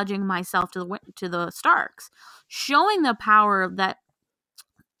 I'm pledging myself to the Starks, showing the power that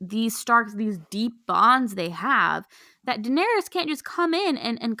these Starks, these deep bonds they have, that Daenerys can't just come in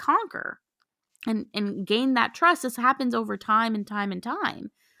and conquer. And gain that trust. This happens over time and time and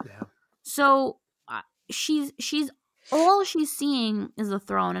time. Yeah. So she's all she's seeing is the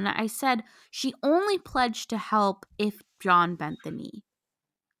throne. And I said she only pledged to help if Jon bent the knee.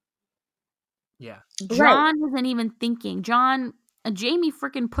 Yeah. Jon isn't even thinking. Jamie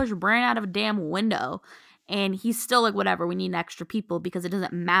freaking pushed Bran out of a damn window, And he's still like, whatever, we need extra people because it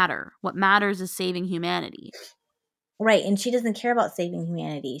doesn't matter. What matters is saving humanity. Right, and she doesn't care about saving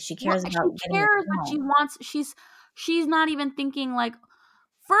humanity. She cares about She getting the cares, but she throne. wants. She's not even thinking like,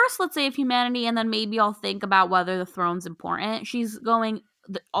 first let's save humanity, and then maybe I'll think about whether the throne's important. She's going.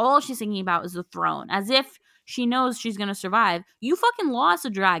 All she's thinking about is the throne, as if she knows she's gonna survive. You fucking lost a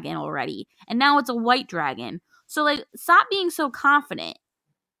dragon already, and now it's a white dragon. So like, stop being so confident.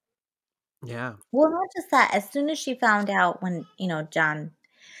 Yeah. Well, not just that. As soon as she found out when, John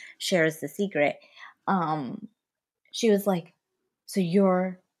shares the secret, she was like, "So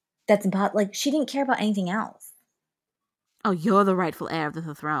that's impossible." Like, she didn't care about anything else. Oh, you're the rightful heir of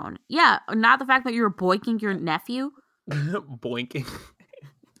the throne. Yeah, not the fact that you're boinking your nephew. Boinking.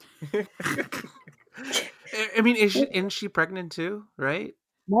 I mean, isn't she pregnant too? Right?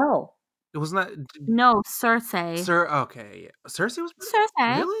 No. It was not. No, Cersei. Okay, yeah. Cersei was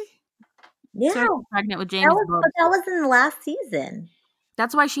Cersei. really. Yeah, Cersei was pregnant with Jaime's boobs. but that was in the last season.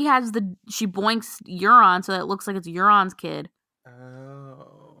 That's why she boinks Euron so that it looks like it's Euron's kid.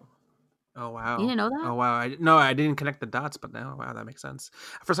 Oh wow! You didn't know that? Oh wow! I didn't connect the dots, but now wow, that makes sense.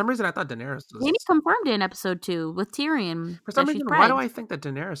 For some reason, I thought Daenerys was. Jaime confirmed it in episode 2 with Tyrion. For some that reason, she's why do pregged. I think that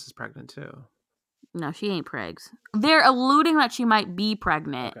Daenerys is pregnant too? No, she ain't pregs. They're alluding that she might be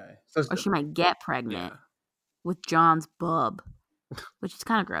pregnant, Okay, or she might get pregnant with Jon's bub, which is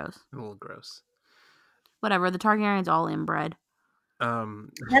kind of gross. A little gross. Whatever. The Targaryens all inbred.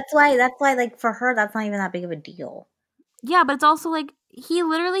 That's why. Like, for her, that's not even that big of a deal. Yeah, but it's also like he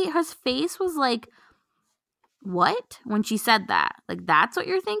literally, his face was like, what? When she said that. Like, that's what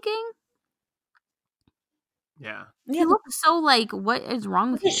you're thinking? Yeah. He looked so like, what is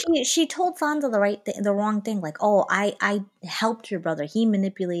wrong with you? She told Sansa the wrong thing. Like, oh, I helped your brother. He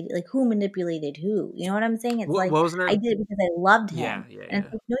manipulated. Like, who manipulated who? You know what I'm saying? It's like, I did it because I loved him. Yeah. And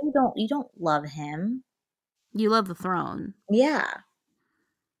it's like, no, you don't love him. You love the throne. Yeah.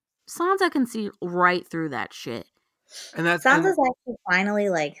 Sansa can see right through that shit. And that's Sansa's actually finally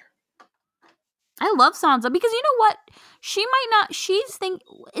like. I love Sansa because you know what? She might not.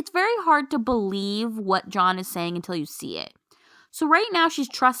 It's very hard to believe what Jon is saying until you see it. So right now she's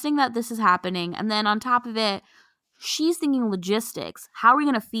trusting that this is happening, and then on top of it, she's thinking logistics. How are we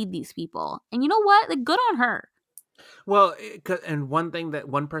going to feed these people? And you know what? Like, good on her. Well, and one thing that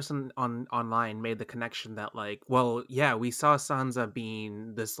one person online made the connection that like, well, yeah, we saw Sansa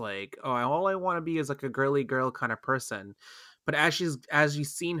being this like, oh, all I want to be is like a girly girl kind of person. But as you've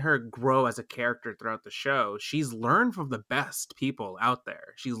seen her grow as a character throughout the show, she's learned from the best people out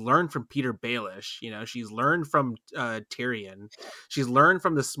there. She's learned from Peter Baelish, she's learned from Tyrion. She's learned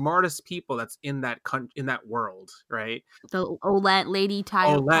from the smartest people that's in that world, right? The Olet Lady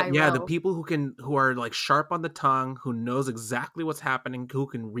Tyrell. Yeah, the people who are like sharp on the tongue, who knows exactly what's happening, who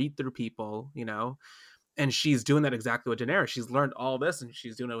can read through people, and she's doing that exactly with Daenerys. She's learned all this, and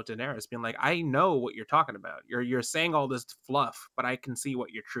she's doing it with Daenerys, being like, I know what you're talking about. You're saying all this fluff, but I can see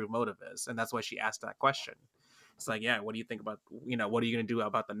what your true motive is, and that's why she asked that question. It's like, yeah, what do you think about, what are you going to do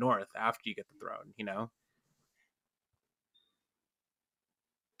about the North after you get the throne?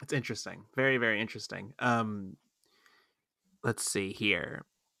 It's interesting, very, very interesting. Let's see here.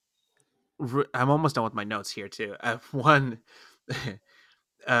 I'm almost done with my notes here too. One.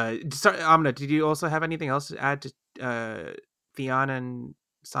 Sorry, Amna, did you also have anything else to add to Theon and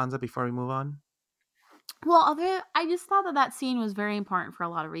Sansa before we move on? Well, I just thought that scene was very important for a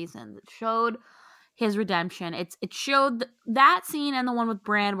lot of reasons. It showed his redemption. It showed that scene and the one with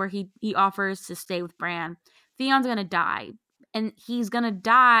Bran where he offers to stay with Bran. Theon's gonna die, and he's gonna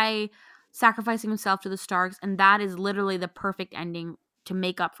die sacrificing himself to the Starks, and that is literally the perfect ending to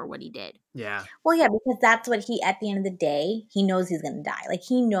make up for what he did. Yeah. Well, yeah, because that's what at the end of the day, he knows he's going to die. Like,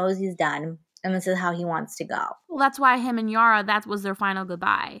 he knows he's done, and this is how he wants to go. Well, that's why him and Yara, that was their final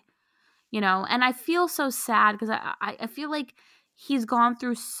goodbye. And I feel so sad because I feel like he's gone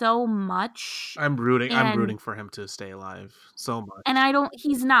through so much. I'm rooting for him to stay alive so much. And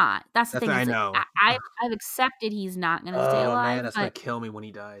he's not. That's the thing. I know. I've accepted he's not going to stay alive. Man, that's going to kill me when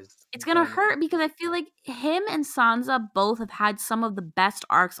he dies. It's going to hurt because I feel like him and Sansa both have had some of the best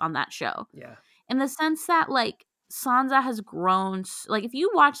arcs on that show. Yeah. In the sense that, like, Sansa has grown. Like, if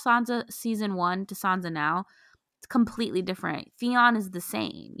you watch Sansa season 1 to Sansa now, it's completely different. Theon is the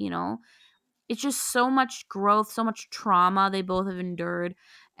same, It's just so much growth, so much trauma they both have endured.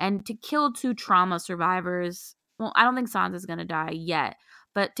 And to kill 2 trauma survivors, well, I don't think Sansa's going to die yet.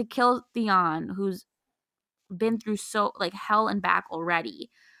 But to kill Theon, who's been through so, like, hell and back already,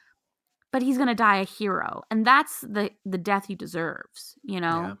 but he's going to die a hero. And that's the death he deserves,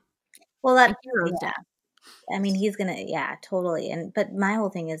 Well, that's a hero's death. I mean, he's gonna, yeah, totally. But my whole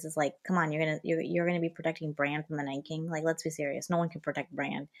thing is like, come on, you're gonna be protecting Bran from the Night King. Like, let's be serious. No one can protect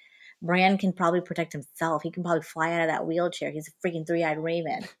Bran. Bran can probably protect himself. He can probably fly out of that wheelchair. He's a freaking three-eyed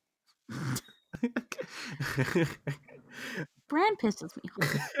raven. Bran pisses me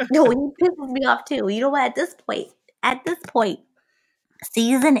off. No, he pisses me off too. You know what? At this point,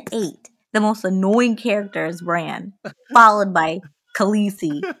 season 8, the most annoying character is Bran, followed by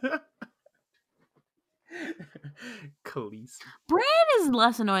Khaleesi. Khaleesi. Bran is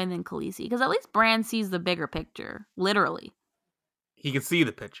less annoying than Khaleesi because at least Bran sees the bigger picture, literally. He can see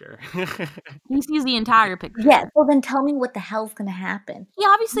the picture. He sees the entire picture. Yeah, so then tell me what the hell's gonna happen. He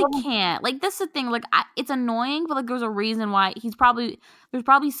obviously can't. Like, that's the thing. Like, it's annoying, but like, there's a reason why there's probably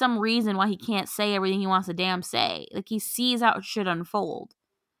some reason why he can't say everything he wants to damn say. Like, he sees how it should unfold,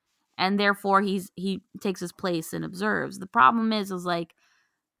 and therefore he takes his place and observes. The problem is like,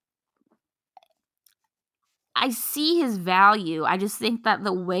 I see his value. I just think that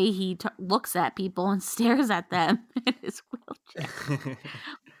the way he looks at people and stares at them in his wheelchair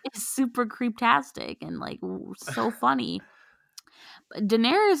is super creeptastic and like so funny. But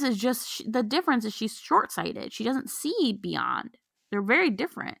Daenerys is just the difference is she's short-sighted. She doesn't see beyond. They're very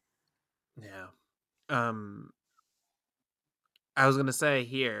different. Yeah. I was gonna say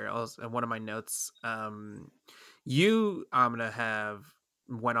here, in one of my notes, you, Amna, have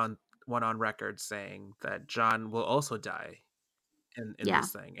went on record saying that Jon will also die in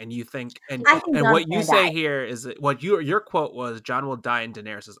this thing, and you think, and I think Jon's what you gonna say die. here is that what your quote was, Jon will die in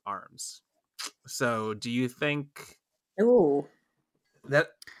Daenerys' arms. So, do you think Ooh.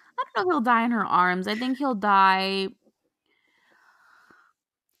 that? I don't know if he'll die in her arms. I think he'll die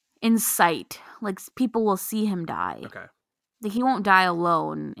in sight. Like, people will see him die. Okay. Like, he won't die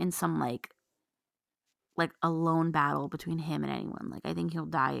alone in some like a lone battle between him and anyone. Like, I think he'll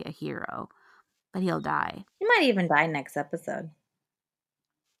die a hero, but he'll die. He might even die next episode.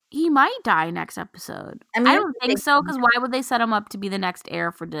 He might die next episode. I mean, I don't think so, because why would they set him up to be the next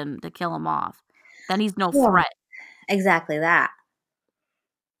heir for them to kill him off? Then he's no threat. Exactly that.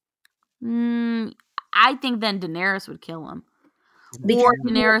 I think then Daenerys would kill him. Because or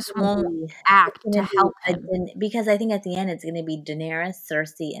Daenerys won't act to help him. Because I think at the end it's going to be Daenerys,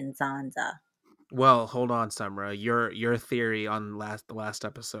 Cersei, and Sansa. Well, hold on, Sumra. Your theory on the last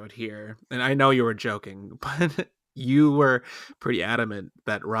episode here, and I know you were joking, but you were pretty adamant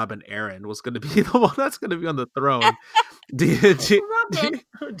that Robin Arryn was going to be the one that's going to be on the throne. Do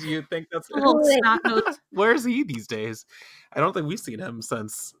you think that's a little snot-nosed? Where is he these days? I don't think we've seen him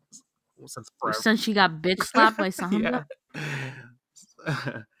since forever. Since she got bitch slapped by Sansa.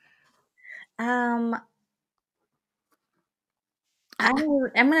 Yeah.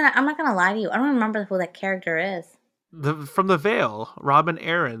 I'm not gonna lie to you. I don't remember who that character is. From the Vale, Robin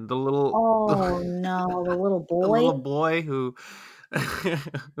Arryn, the little. No, the little boy. The little boy who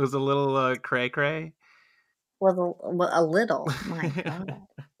was a little cray cray. Was a little. My God.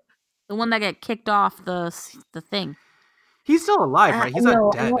 The one that got kicked off the thing. He's still alive, right? He's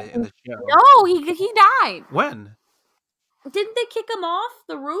not dead in the show. No, he died. When? Didn't they kick him off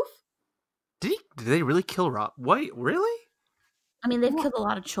the roof? Did they really kill Rob? Wait, really? I mean, they've killed a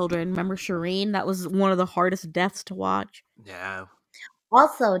lot of children. Remember Shireen? That was one of the hardest deaths to watch. Yeah.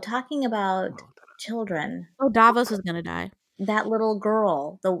 Also, talking about children. Oh, Davos is gonna die. That little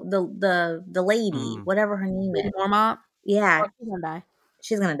girl, the lady, whatever her name is. Mormont? Yeah. Oh, she's gonna die.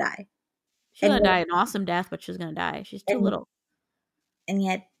 She's gonna die. She's gonna die an awesome death, but she's gonna die. She's too little. And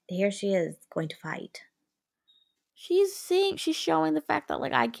yet, here she is going to fight. She's showing the fact that,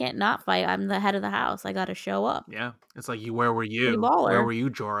 like, I can't not fight. I'm the head of the house. I gotta show up. Yeah. It's like, where were you? Where were you,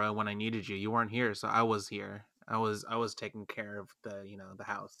 Jorah, when I needed you? You weren't here, so I was here. I was taking care of the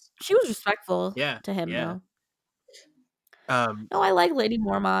house. She was respectful to him, though. No, I like Lady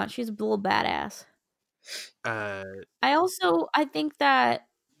Mormont. She's a little badass. I think that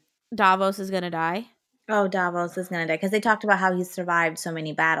Davos is gonna die. Oh, Davos is gonna die because they talked about how he survived so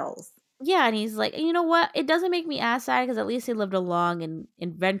many battles. Yeah, and he's like, you know what? It doesn't make me as sad because at least he lived a long and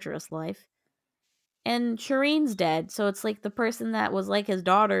adventurous life. And Shireen's dead, so it's like the person that was like his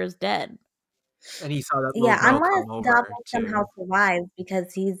daughter is dead. And he saw that little girl come over Davos somehow survives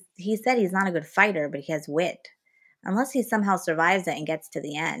because he said he's not a good fighter, but he has wit. Unless he somehow survives it and gets to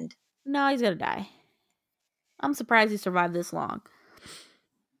the end. No, he's gonna die. I'm surprised he survived this long.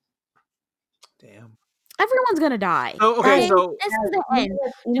 Damn. Everyone's gonna die. Oh, okay, so this is the end.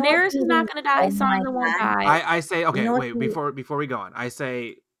 Daenerys is not gonna die. Sansa won't die. I say, okay, wait, before we go on, I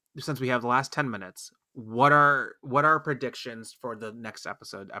say, since we have the last 10 minutes, what are predictions for the next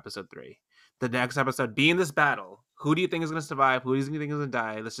episode 3? The next episode being this battle. Who do you think is going to survive? Who do you think is going to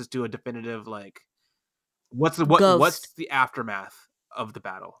die? Let's just do a definitive, like, What's Ghost. the aftermath of the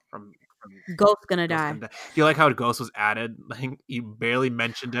battle from Ghost gonna Ghost die. gonna die? Do you like how Ghost was added? Like you barely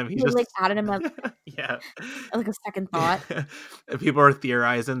mentioned him. He's They, just like, added him as yeah. like a second thought. And people are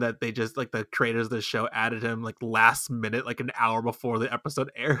theorizing that they just like the creators of the show added him like last minute, like an hour before the episode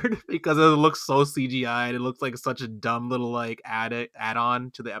aired, because it looks so CGI and it looks like such a dumb little like add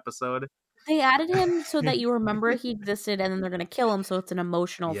on to the episode. They added him so that you remember he existed, and then they're gonna kill him, so it's an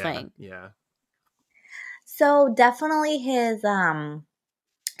emotional thing. Yeah. So definitely his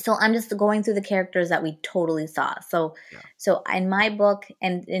so I'm just going through the characters that we totally saw. So Yeah. so in my book,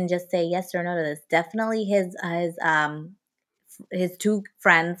 and just say yes or no to this, definitely his two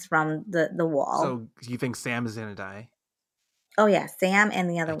friends from the wall. So you think Sam is gonna die? Oh yeah, Sam and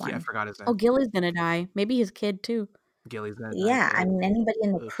the other I one. forgot his name. Oh, Gilly's gonna die. Maybe his kid too. Gilly's gonna die. Yeah, I mean anybody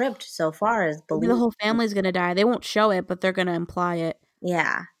in the Ugh. crypt so far is Maybe the believed. whole family's gonna die. They won't show it, but they're gonna imply it.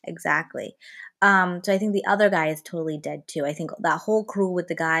 Yeah, exactly. So I think the other guy is totally dead too. I think that whole crew with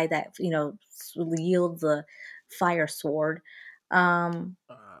the guy that yields the fire sword.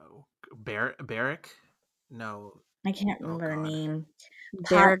 Barrick? No. I can't Oh, remember the God. name.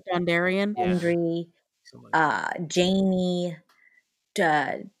 Beric Dondarrion. Yeah. Gendry, Something like Jamie,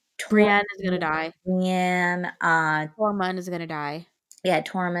 Brienne is gonna die. Brienne, Tormund is gonna die. yeah,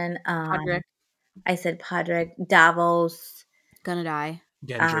 Tormund. Podrick I said Podrick, Davos, gonna die.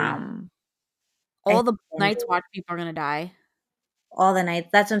 Gendry. All the Night's Watch people are gonna die. All the Knights.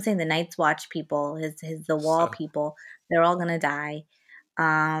 That's what I'm saying. The Night's Watch people, the Wall So- people, they're all gonna die.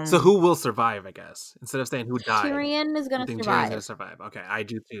 So who will survive? I guess instead of saying who died, Tyrion is you gonna think Tyrion's survive. gonna survive? Okay, I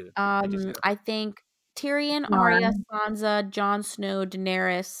do too. I think Tyrion, Jon. Arya, Sansa, Jon Snow,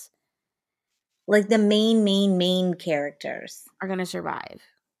 Daenerys Like the main characters, are gonna survive.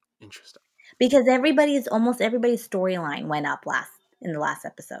 Interesting. because almost everybody's storyline went up in the last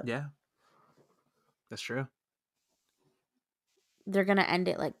episode. Yeah, that's true. They're gonna end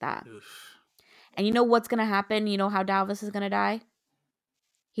it like that. Oof. And you know what's gonna happen? You know how Davos is gonna die?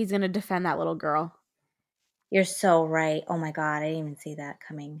 He's gonna defend that little girl. You're so right. Oh my god, I didn't even see that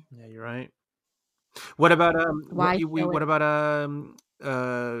coming. Yeah, you're right. What about Why what about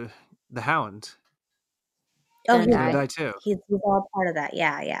the Hound? Oh, Gonna he's Gonna die. die too. He's all part of that.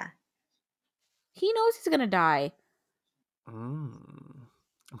 Yeah. He knows he's gonna die. I'm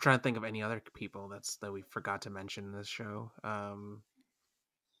trying to think of any other people that we forgot to mention in this show. I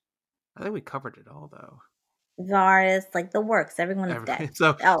think we covered it all though. Varys, like the works. Everyone's dead.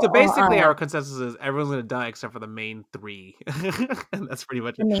 So basically, our consensus is everyone's gonna die except for the main three, and that's pretty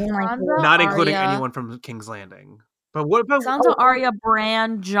much the it. main Sansa, Not including Arya. anyone from King's Landing. But what about Sansa, Arya,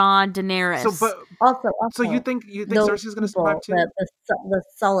 Bran, Jon, Daenerys. Also, you think those Cersei's gonna survive too? The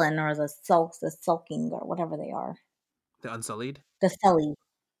sullen or the sulking or whatever they are. The Unsullied. The sully.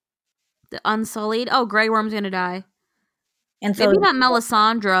 The Unsullied. Oh, Grey Worm's gonna die. And so Maybe not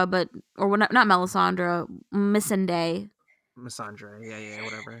Melisandre, not Melisandre. Missandei. Missandre. Yeah,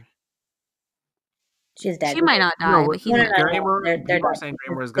 whatever. she's dead. She might not die, but he's gonna die. People are saying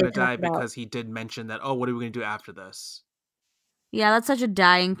Greymoor is gonna die talked about- because he did mention that. Oh, what are we gonna do after this? Yeah, that's such a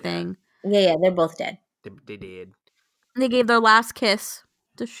dying thing. Yeah, they're both dead. They did. They gave their last kiss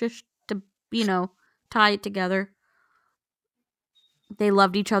to tie it together. They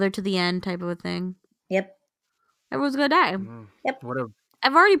loved each other to the end, type of a thing. Yep. Everyone's gonna die. Yep.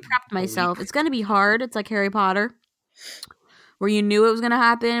 I've already prepped myself. It's gonna be hard. It's like Harry Potter, where you knew it was gonna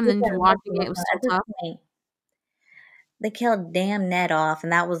happen, and then watching it was so tough. They killed damn Ned off,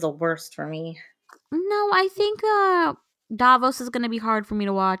 and that was the worst for me. No, I think Davos is gonna be hard for me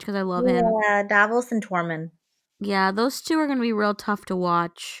to watch because I love him. Yeah, Davos and Tormund. Yeah, those two are gonna be real tough to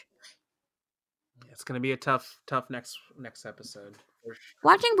watch. It's gonna be a tough next episode.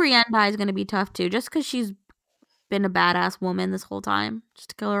 Watching Brienne die is gonna be tough too, just because she's been a badass woman this whole time. Just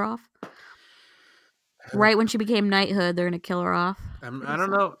to kill her off. Right when she became knighthood, they're gonna kill her off. I don't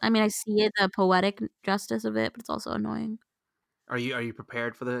know. I mean, I see it, the poetic justice of it, but it's also annoying. Are you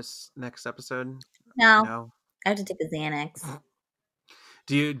prepared for this next episode? No. I have to take a Xanax.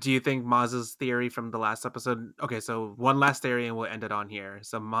 Do you think Maz's theory from the last episode? Okay, so one last theory and we'll end it on here.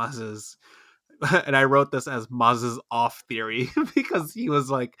 So Maz's, and I wrote this as Maz's off theory because he was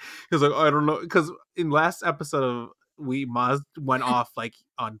like, I don't know, because in last episode Maz went off like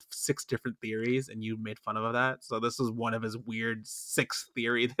on 6 different theories and you made fun of that. So this was one of his weird 6th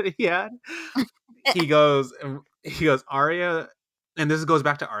theory that he had. he goes Arya, and this goes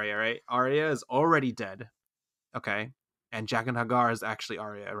back to Arya, right? Arya is already dead. Okay. And Jaqen H'ghar is actually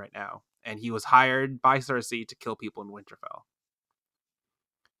Arya right now. And he was hired by Cersei to kill people in Winterfell.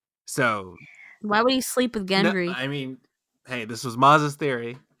 So why would he sleep with Gendry? No, I mean, hey, this was Maz's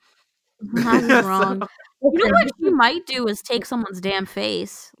theory. Maz is wrong. You know what she Because might do is take someone's damn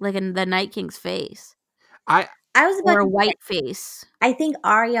face, like in the Night King's face, I I was about or a to say, white face. I think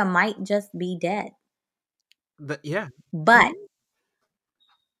Arya might just be dead, yeah. but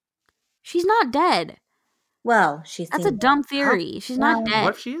She's not dead. well, she That's a seems. dumb How? theory. She's not Well, dead.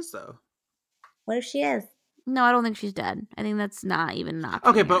 What if she is though? what if she is? No, I don't think she's dead. I think that's not even an option.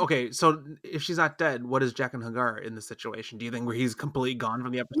 Okay, but here. okay. So if she's not dead, what is Jack and Hagar in this situation? Do you think where he's completely gone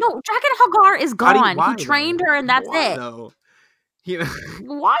from the episode? No, Jack and Hagar is How do you- gone. why, He trained though? her, and that's Why it. though? You know,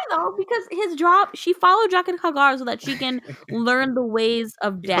 Why though? Because his job, she followed Jack and Hagar so that she can learn the ways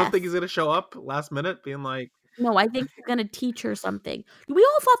of you don't death. think he's gonna show up last minute, being like, No, I think he's gonna teach her something. We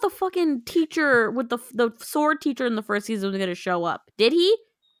all thought the fucking teacher with the sword teacher in the first season was gonna show up. Did he?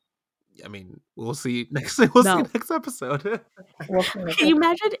 I mean, we'll see next. We'll see No. next episode. We'll see next Can you episode.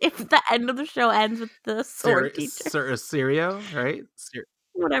 imagine if the end of the show ends with the sword teacher? Sirio, right?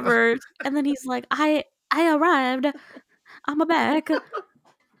 Whatever. And then he's like, I arrived. I'm a back.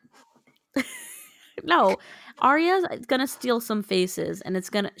 No, Arya's gonna steal some faces, and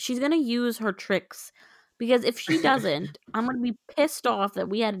she's gonna use her tricks. Because if she doesn't, I'm gonna be pissed off that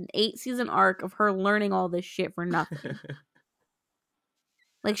we had an 8-season arc of her learning all this shit for nothing.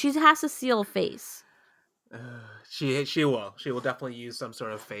 Like, she has to steal a face. She will definitely use some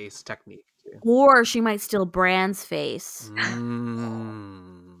sort of face technique too. Or she might steal Bran's face. That's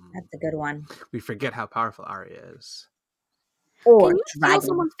a good one. We forget how powerful Arya is. Or Can you steal dragon.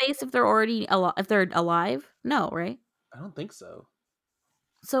 someone's face if they're already if they're alive? No, right? I don't think so.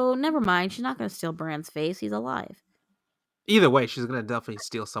 So never mind. She's not gonna steal Bran's face. He's alive. Either way, she's gonna definitely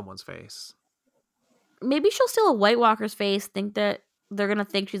steal someone's face. Maybe she'll steal a White Walker's face. Think that they're gonna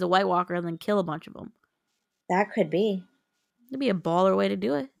think she's a White Walker and then kill a bunch of them. That could be. It'd be a baller way to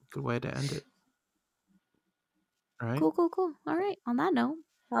do it. Good way to end it. All right. Cool. All right. On that note.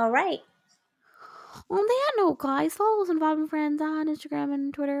 All right. On that note, guys, follow us on Fob and Friends on Instagram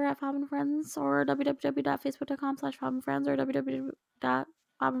and Twitter at Fob and Friends, or www.facebook.com/FobandFriends, or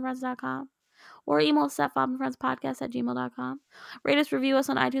www.fobandfriends.com, or email us at fobandfriendspodcast@gmail.com. Rate us, review us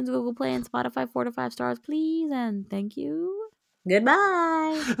on iTunes, Google Play, and Spotify 4 to 5 stars, please, and thank you.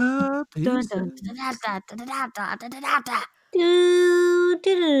 Goodbye. Peace. Do, do,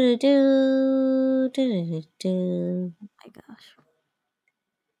 do, do, do, do, do. Oh my gosh.